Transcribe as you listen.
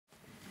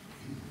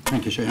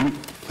Thank you, Shane.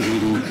 Good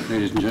evening,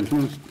 ladies and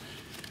gentlemen.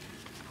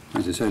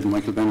 As I said,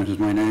 Michael Bennett is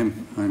my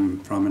name. I'm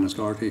from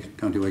Enniscorthy,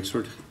 County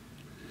Wexford.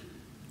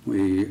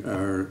 We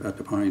are at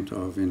the point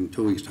of, in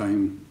 2 weeks'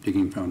 time,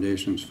 digging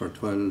foundations for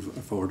 12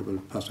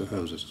 affordable passive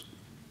houses.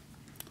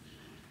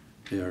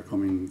 They are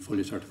coming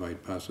fully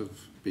certified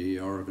passive,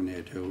 BER of an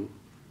A2.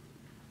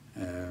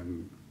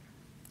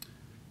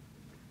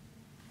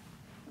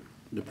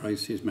 The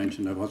price is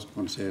mentioned, I wasn't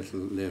going to say it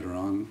later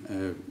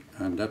on,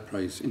 and that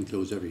price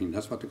includes everything.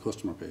 That's what the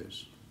customer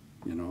pays.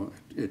 You know,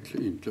 it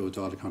includes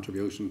all the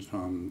contributions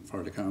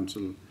for the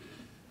council,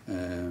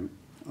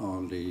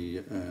 all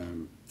the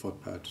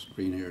footpaths,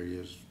 green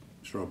areas,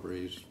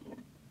 shrubberies,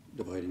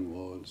 dividing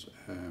walls,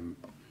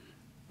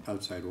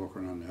 outside work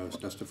around the house.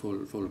 That's the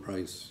full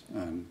price.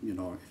 And you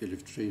know, if you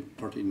live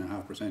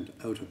 13.5%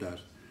 out of that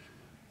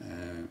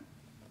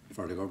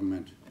for the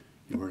government,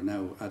 you are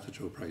now at the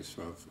true price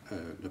of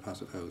the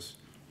passive house.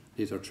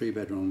 These are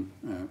 3-bedroom,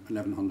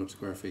 1,100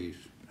 square feet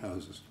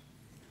houses.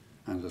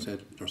 And as I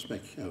said, they're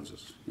spec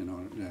houses. You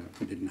know,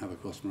 we didn't have a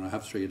customer. I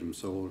have 3 of them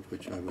sold,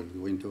 which I will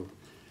go into.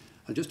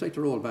 I'd just like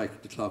to roll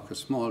back the clock a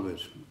small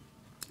bit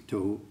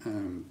to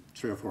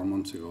 3 or 4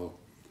 months ago.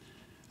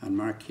 And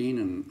Mark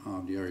Keenan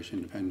of the Irish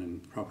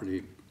Independent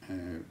Property,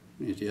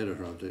 he's the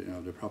editor of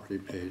the property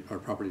page, or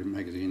property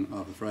magazine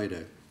of a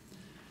Friday,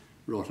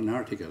 wrote an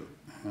article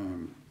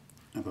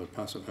about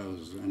passive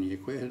houses, and he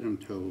equated them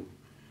to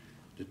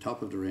the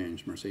top of the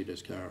range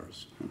Mercedes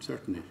cars. And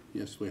certainly,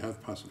 yes, we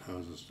have passive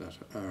houses that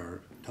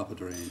are top of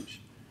the range,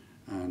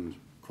 and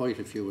quite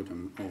a few of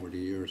them over the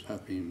years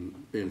have been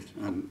built,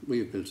 and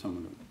we've built some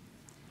of them.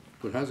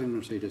 But as in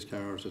Mercedes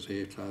cars, there's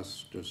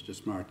A-Class, there's the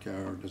smart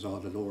car, there's all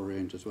the lower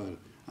range as well,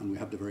 and we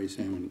have the very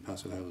same in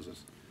passive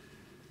houses.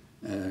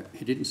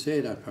 He didn't say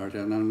that part,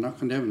 and I'm not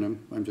condemning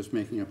him, I'm just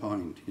making a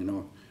point, you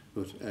know,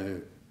 but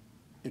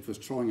it was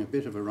throwing a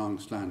bit of a wrong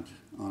slant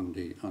on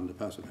the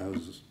passive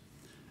houses.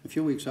 A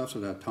few weeks after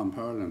that, Tom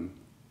Parlin,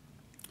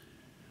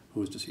 who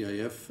was the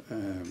CIF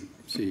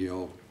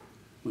CEO,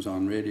 was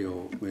on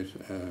radio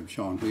with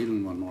Sean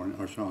Whelan one morning,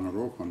 or Sean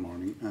O'Rourke one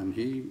morning, and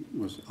he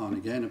was on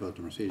again about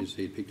the Mercedes.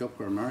 He picked up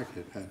where Mark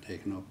had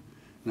taken up.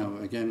 Now,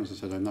 again, as I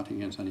said, I'm not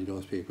against any of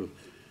those people.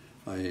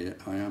 I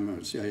am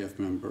a CIF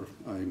member.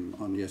 I'm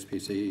on the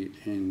SPC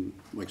in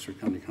Wexford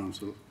County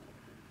Council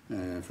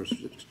for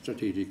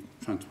strategic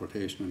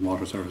transportation and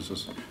water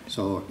services.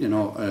 So, you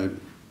know,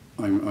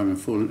 I'm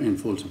in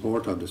full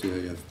support of the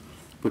CIF.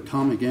 But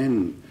Tom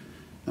again,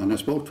 and I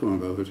spoke to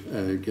him about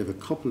it, gave a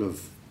couple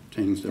of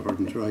things that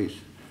weren't right.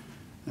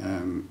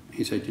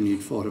 He said you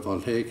need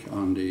photovoltaic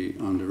on the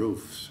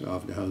roofs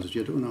of the houses.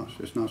 You do not.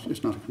 It's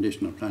not a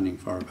condition of planning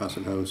for a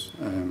passive house.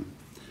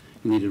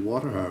 You needed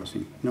water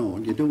harvesting. No,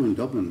 you do in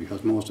Dublin,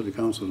 because most of the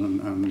council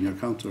and your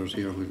councillors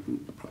here will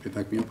probably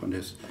back me up on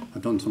this.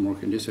 I've done some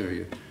work in this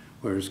area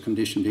where it's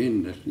conditioned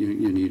in that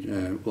you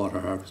need water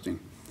harvesting.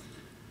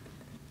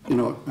 You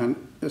know, and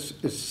it's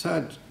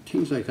sad,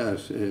 things like that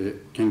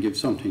can give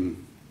something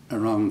a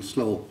wrong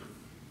slope,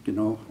 you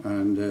know,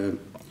 and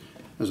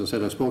as I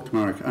said, I spoke to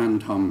Mark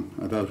and Tom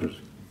about it.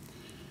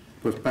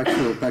 But back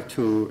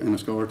to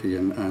Enniscorthy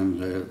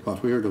and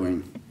what we're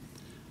doing,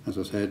 as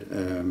I said,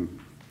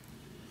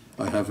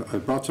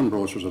 I've brought some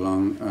brochures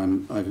along,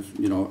 and I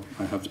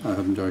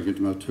haven't argued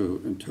them out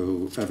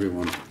to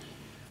everyone.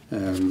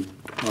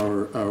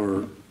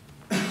 Our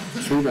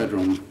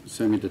 3-bedroom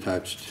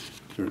semi-detached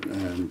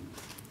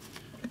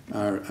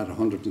are at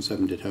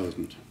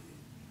 170,000.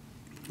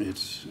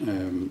 It's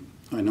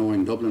I know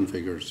in Dublin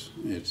figures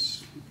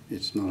it's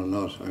not a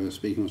lot. I was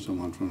speaking with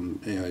someone from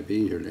AIB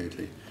here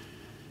lately,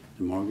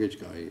 the mortgage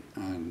guy,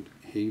 and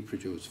he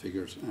produced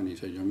figures, and he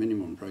said your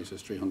minimum price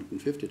is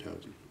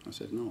 350,000. I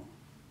said no.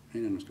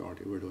 In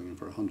Enniscorthy we're doing it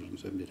for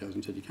 170,000.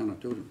 He said you cannot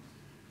do them.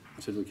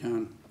 I said we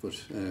can, but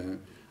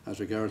as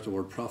regards the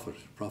word profit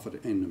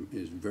in them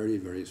is very,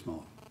 very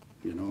small,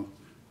 you know,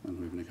 and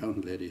we have an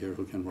accountant lady here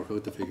who can work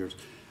out the figures.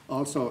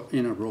 Also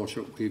in our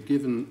brochure we've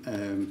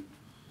given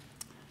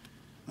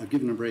I've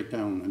given a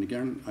breakdown, and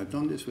again I've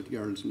done this with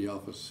girls in the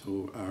office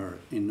who are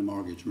in the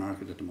mortgage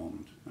market at the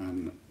moment,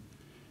 and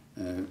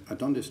I've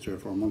done this 3 or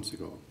 4 months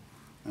ago,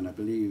 and I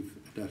believe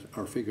that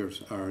our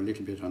figures are a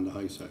little bit on the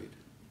high side.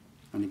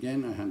 And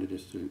again I handed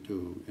this to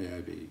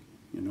AIB,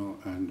 you know,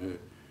 and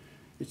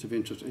it's of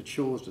interest. It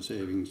shows the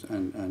savings,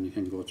 and you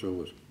can go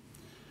through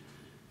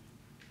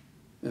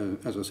it.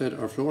 As I said,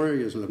 our floor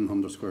area is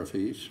 1,100 square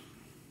feet.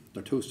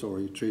 They're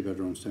 2-storey,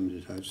 3-bedroom,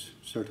 semi-detached,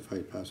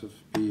 certified passive,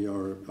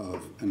 BER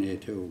of an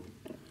A2,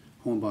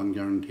 home bond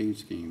guarantee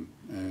scheme.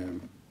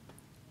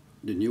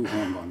 The new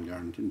home bond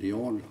guarantee, the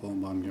old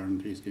home bond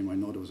guarantee scheme, I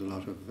know there was a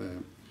lot of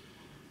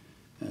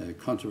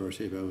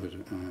controversy about it,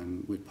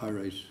 and with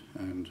Pyrite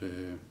and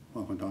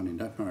what went on in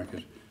that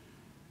market.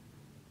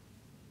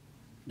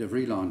 They've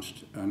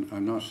relaunched, and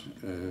I'm not,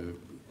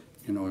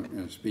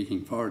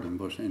 speaking for them,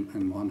 but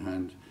on one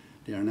hand,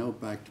 they are now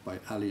backed by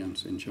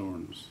Allianz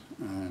Insurance,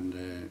 and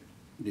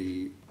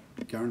the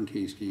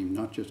guarantee scheme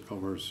not just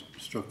covers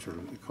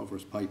structural, it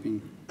covers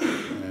piping,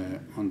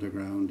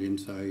 underground,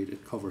 inside,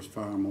 it covers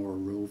far more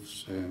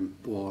roofs,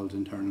 walls, walls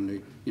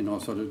internally, you know,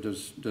 so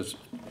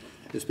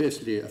it's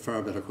basically a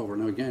far better cover.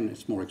 Now again,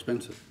 it's more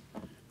expensive,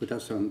 but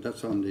that's on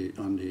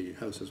the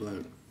house as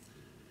well.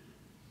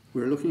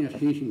 We're looking at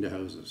heating the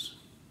houses.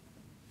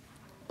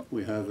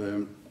 We've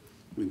no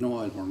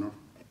oil burner,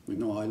 we've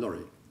no oil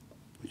lorry,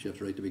 which you have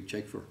to write the big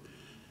check for.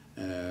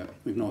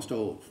 We've no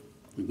stove,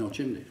 we've no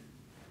chimney.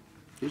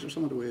 These are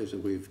some of the ways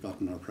that we've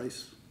gotten our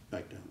price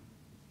back down.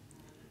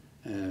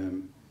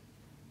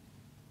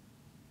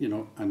 You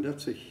know, and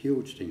that's a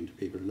huge thing to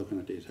people looking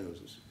at these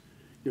houses.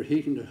 You're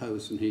heating the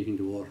house and heating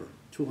the water,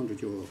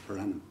 €200 per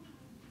annum.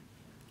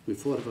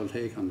 With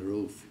photovoltaic on the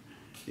roof,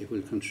 it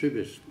will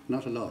contribute,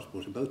 not a lot,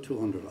 but about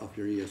 200 of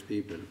your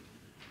ESB bill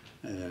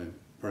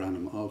per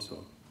annum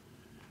also.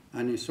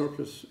 Any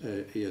surplus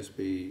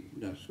ESB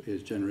that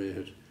is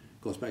generated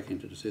goes back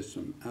into the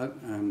system,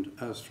 and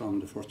as from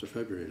the 1st of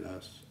February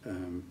last,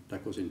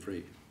 that goes in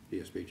free.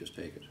 ESB just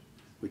take it,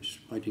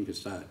 which I think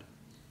is sad.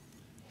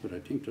 But I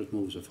think there's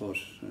moves afoot,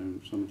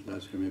 some of the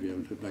lads here may be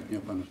able to back me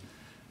up on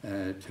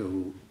it,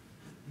 to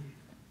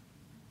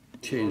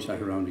change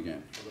that around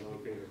again.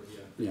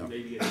 Yeah.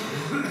 Maybe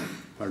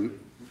Pardon?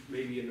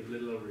 Maybe in a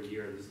little over a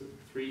year. There's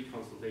 3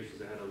 consultations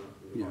ahead on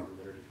that. Yeah.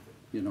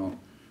 You know,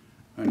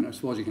 and I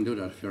suppose you can do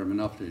that if you're a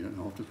monopoly. I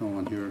hope there's no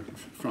one here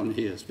from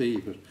the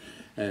ESB, but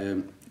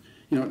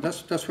you know,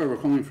 that's where we're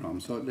coming from.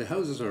 So the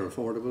houses are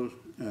affordable.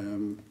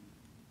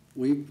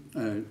 We've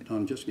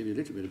done, just to give you a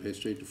little bit of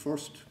history, the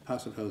first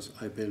passive house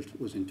I built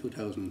was in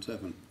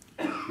 2007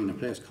 in a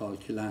place called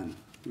Killaan.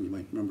 You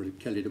might remember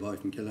Kelly the boy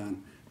from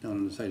Killaan, down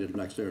on the side of the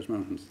Blackstairs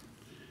Mountains.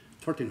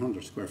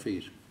 1,300 square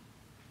feet.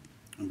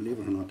 And believe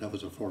it or not, that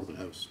was an affordable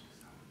house.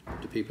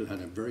 The people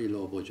had a very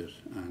low budget,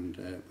 and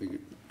we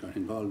got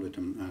involved with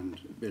them and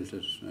built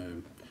it.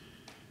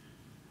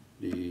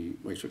 The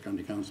Wexford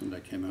County Council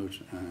that came out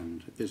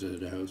and visited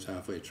the house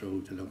halfway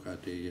through to look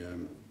at the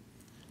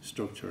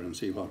structure and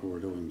see what we were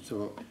doing.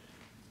 So,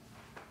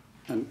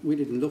 and we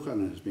didn't look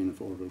on it as being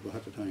affordable, but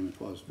at the time it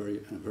was a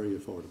very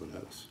affordable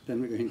house. Then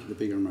we got into the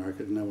bigger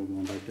market, and now we're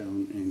going back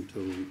down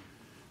into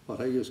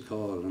what I used to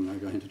call, and I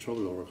got into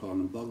trouble over calling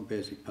them, bog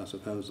basic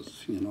passive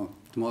houses. You know,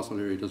 the Mossel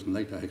area doesn't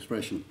like that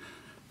expression,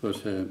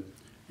 but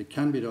it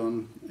can be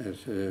done.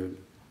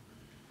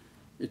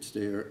 It's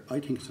there. I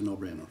think it's a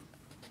no-brainer,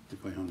 to be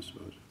quite honest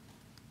about it.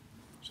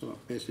 So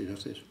basically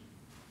that's it.